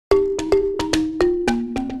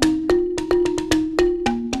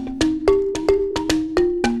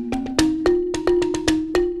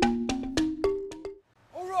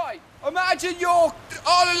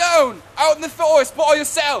forest by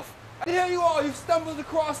yourself. And here you are, you've stumbled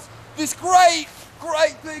across this great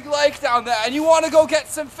big lake down there, and you want to go get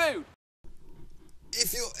some food.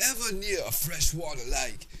 If you're ever near a freshwater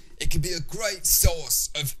lake, it can be a great source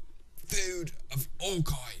of food of all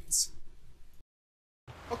kinds.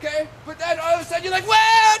 Okay, but then all of a sudden you're like,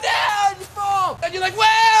 where down you fall? And you're like,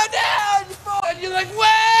 where down you fall? And you're like,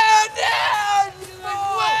 where down you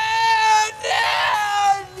fall? Where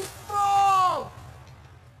down you fall?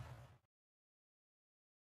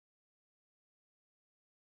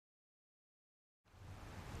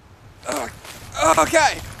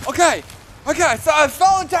 Okay, so I've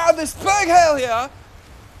fallen down this big hill here,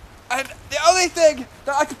 and the only thing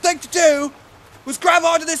that I could think to do was grab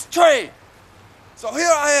onto this tree. So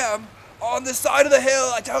here I am, on the side of the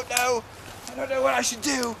hill. I don't know what I should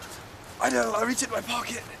do. I reach in my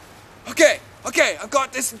pocket. Okay, I've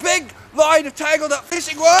got this big line of tangled up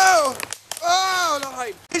fishing, whoa! Oh,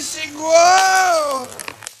 line! Fishing, whoa!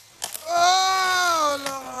 Oh,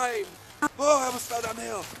 line! Oh, I almost fell down the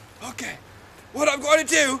hill. Okay, what I'm going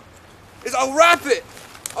to do is I'll wrap it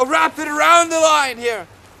around the line here,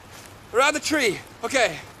 around the tree.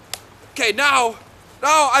 Okay, now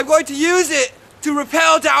I'm going to use it to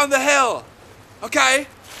rappel down the hill. Okay,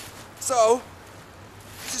 so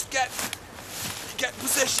just get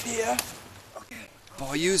position here. Okay.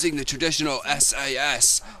 By using the traditional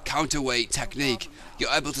SAS counterweight technique,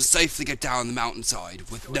 you're able to safely get down the mountainside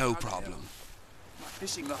with no problem. My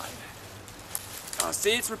fishing line. Oh,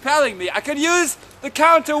 see, it's repelling me. I could use the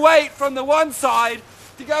counterweight from the one side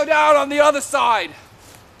to go down on the other side.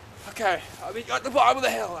 Okay, I'll be at the bottom of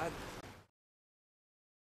the hill, man.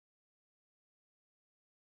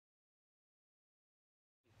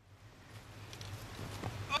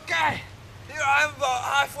 Okay, here I am about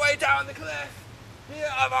halfway down the cliff.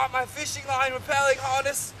 Here I'm on my fishing line rappelling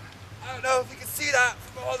harness. I don't know if you can see that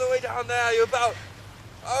from all the way down there. You're about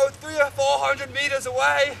 300 or 400 meters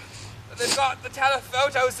away. And they've got the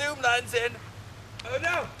telephoto zoom lens in. Oh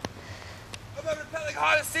no! Oh, my rappelling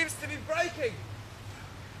harness seems to be breaking.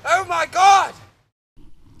 Oh my god!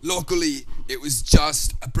 Luckily, it was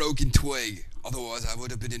just a broken twig. Otherwise, I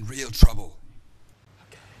would have been in real trouble.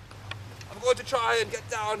 Okay. I'm going to try and get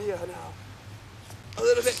down here now. A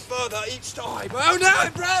little bit further each time. Oh no,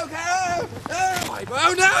 it broke! Oh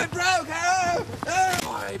no, it broke!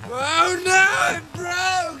 Oh no, it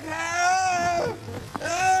broke!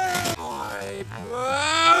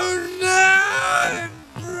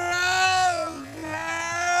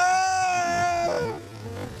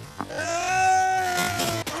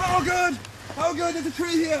 Oh good, there's a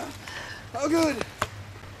tree here. Oh good.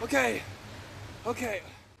 Okay.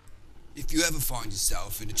 If you ever find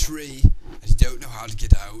yourself in a tree and you don't know how to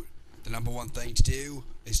get out, the number one thing to do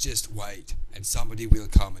is just wait, and somebody will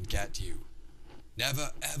come and get you.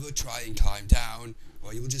 Never ever try and climb down,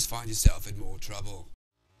 or you will just find yourself in more trouble.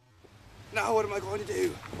 Now what am I going to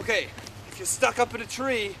do? Okay, if you're stuck up in a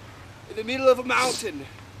tree in the middle of a mountain,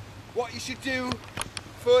 what you should do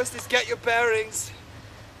first is get your bearings.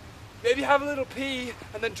 Maybe have a little pee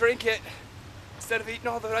and then drink it instead of eating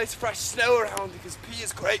all the nice fresh snow around, because pee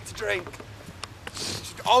is great to drink. You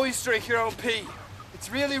should always drink your own pee. It's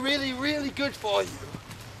really good for you.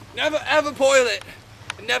 Never ever boil it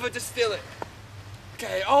and never distill it.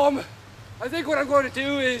 Okay, I think what I'm going to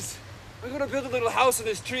do is I'm going to build a little house in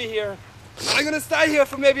this tree here. I'm going to stay here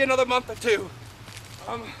for maybe another month or two.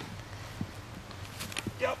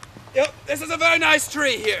 Yep, this is a very nice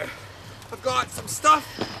tree here. I've got some stuff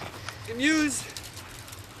I can use.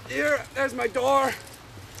 Here, there's my door.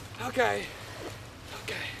 Okay.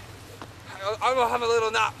 I'm going to have a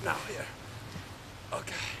little nap now here.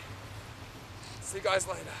 Okay. See you guys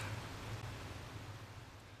later.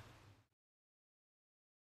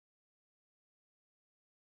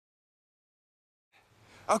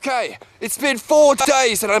 Okay, it's been 4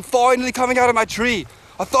 days and I'm finally coming out of my tree.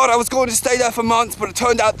 I thought I was going to stay there for months, but it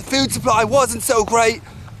turned out the food supply wasn't so great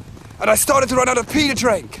and I started to run out of pee to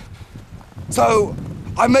drink. So,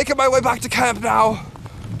 I'm making my way back to camp now.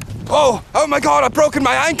 Oh my god, I've broken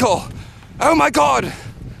my ankle. Oh my god,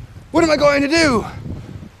 what am I going to do?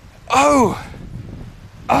 Oh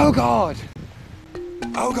god.